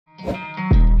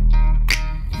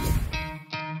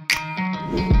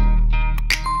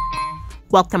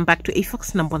Welcome back to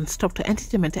AFOX #1 stop to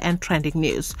entertainment and trending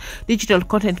news. Digital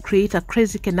content creator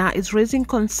Crazy Kennar is raising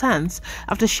concerns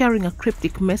after sharing a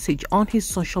cryptic message on his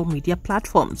social media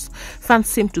platforms. Fans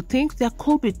seem to think there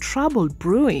could be trouble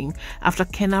brewing after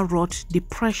Kennar wrote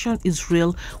 "Depression is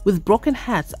real" with broken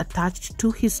hearts attached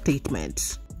to his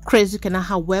statement. Crazy Kennar,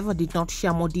 however, did not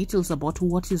share more details about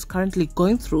what he's currently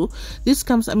going through. This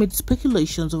comes amid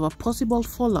speculations of a possible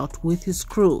fallout with his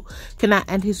crew. Kennar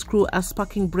and his crew are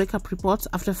sparking breakup reports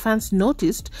after fans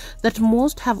noticed that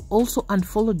most have also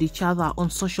unfollowed each other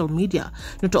on social media.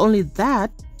 Not only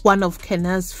that, one of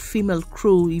Kennar's female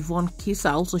crew, Yvonne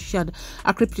Kisa, also shared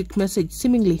a cryptic message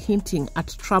seemingly hinting at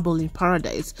trouble in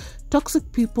paradise.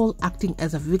 "Toxic people acting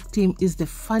as a victim is the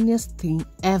funniest thing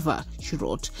ever," she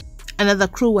wrote. Another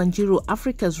crew, Wanjiru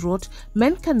Africas, wrote,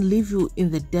 "Men can leave you in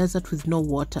the desert with no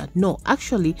water. No,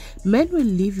 actually, men will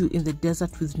leave you in the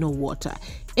desert with no water.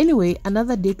 Anyway,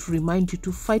 another day to remind you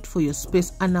to fight for your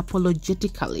space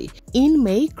unapologetically." In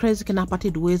May, Crazy Kennar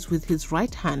parted ways with his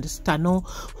right hand, Stano,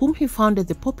 whom he founded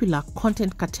the popular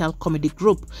Content Cartel comedy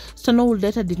group. Stano would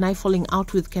later deny falling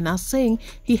out with Kennar, saying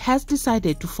he has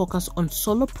decided to focus on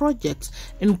solo projects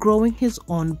and growing his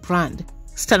own brand.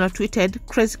 Stano tweeted,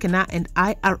 "Crazy Kennar and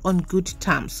I are on good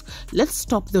terms. Let's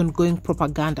stop the ongoing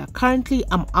propaganda. Currently,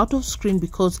 I'm out of screen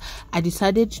because I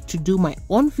decided to do my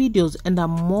own videos and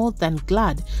I'm more than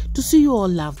glad to see you all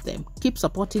love them. Keep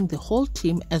supporting the whole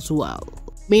team as well."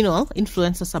 Meanwhile,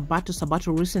 influencer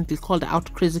Sabato recently called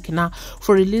out Crazy Kennar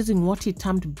for releasing what he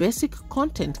termed basic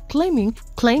content,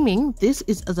 claiming this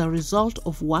is as a result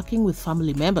of working with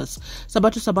family members.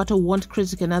 Sabato warned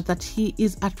Crazy Kennar that he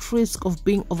is at risk of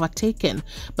being overtaken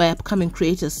by upcoming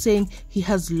creators, saying he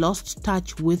has lost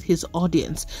touch with his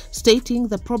audience, stating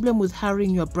the problem with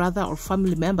hiring your brother or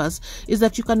family members is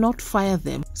that you cannot fire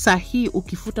them. Sahi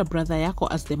ukifuta brother yako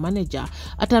as the manager,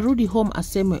 atarudi home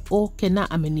aseme, "Oh, Kennar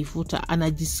amenifuta,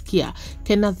 anajisikia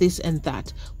Kennar this and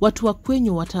that. Watu wa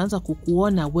kwenyu wataanza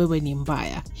kukuona wewe ni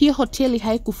mbaya." Hiyo hoteli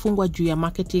haikufungwa juu ya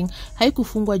marketing,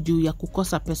 haikufungwa juu ya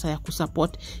kukosa pesa ya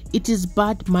kusupport. It is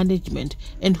bad management,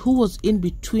 and who was in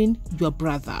between your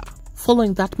brother?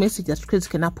 Following that message that Crazy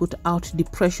Kennar put out,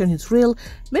 "Depression is real,"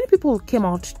 many people came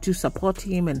out to support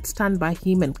him and stand by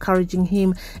him, encouraging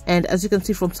him. And as you can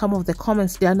see from some of the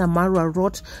comments, Diana Marwa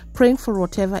wrote, "Praying for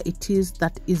whatever it is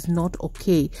that is not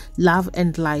okay. Love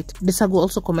and light." Desagu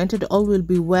also commented, "All will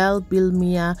be well." Bill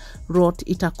Mia wrote,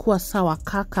 "Itakuwa sawa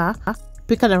kaka."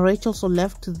 Pika and Rachel also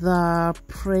left the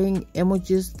praying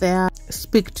emojis there.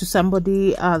 "Speak to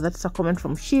somebody." That's a comment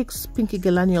from Sheiks. Pinky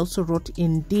Gelani also wrote,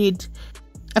 "Indeed."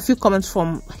 A few comments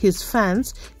from his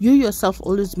fans. "You yourself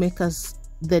always make us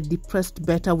the depressed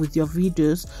better with your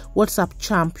videos. What's up,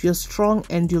 champ? You're strong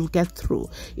and you'll get through.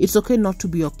 It's okay not to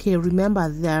be okay. Remember,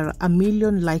 there are a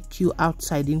million like you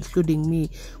outside, including me.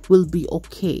 We'll be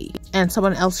okay." And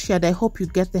someone else shared, "I hope you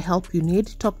get the help you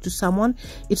need. Talk to someone.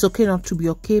 It's okay not to be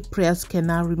okay. Prayers,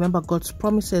 Kennar. Remember God's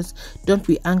promises. Don't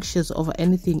be anxious over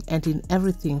anything, and in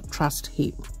everything, trust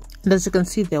Him." And as you can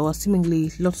see, there were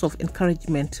seemingly lots of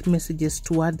encouragement messages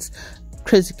towards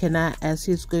Crazy Kennar as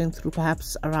he's going through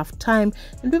perhaps a rough time,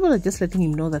 and people are just letting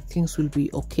him know that things will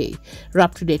be okay. We're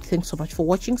up to date. Thanks so much for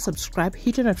watching. Subscribe,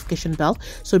 hit the notification bell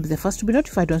so you'll be the first to be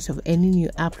notified once you have any new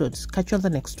uploads. Catch you on the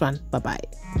next one. Bye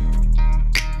bye.